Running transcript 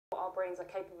brains are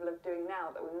capable of doing now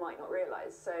that we might not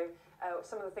realise. So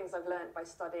some of the things I've learned by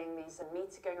studying these and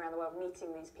going around the world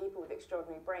meeting these people with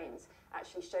extraordinary brains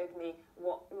actually showed me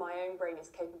what my own brain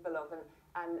is capable of,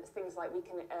 and things like we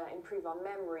can improve our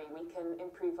memory, we can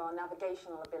improve our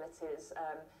navigational abilities,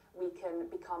 we can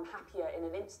become happier in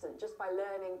an instant just by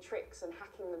learning tricks and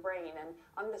hacking the brain, and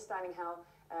understanding how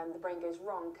the brain goes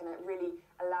wrong can really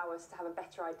allow us to have a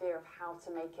better idea of how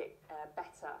to make it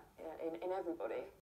better in everybody.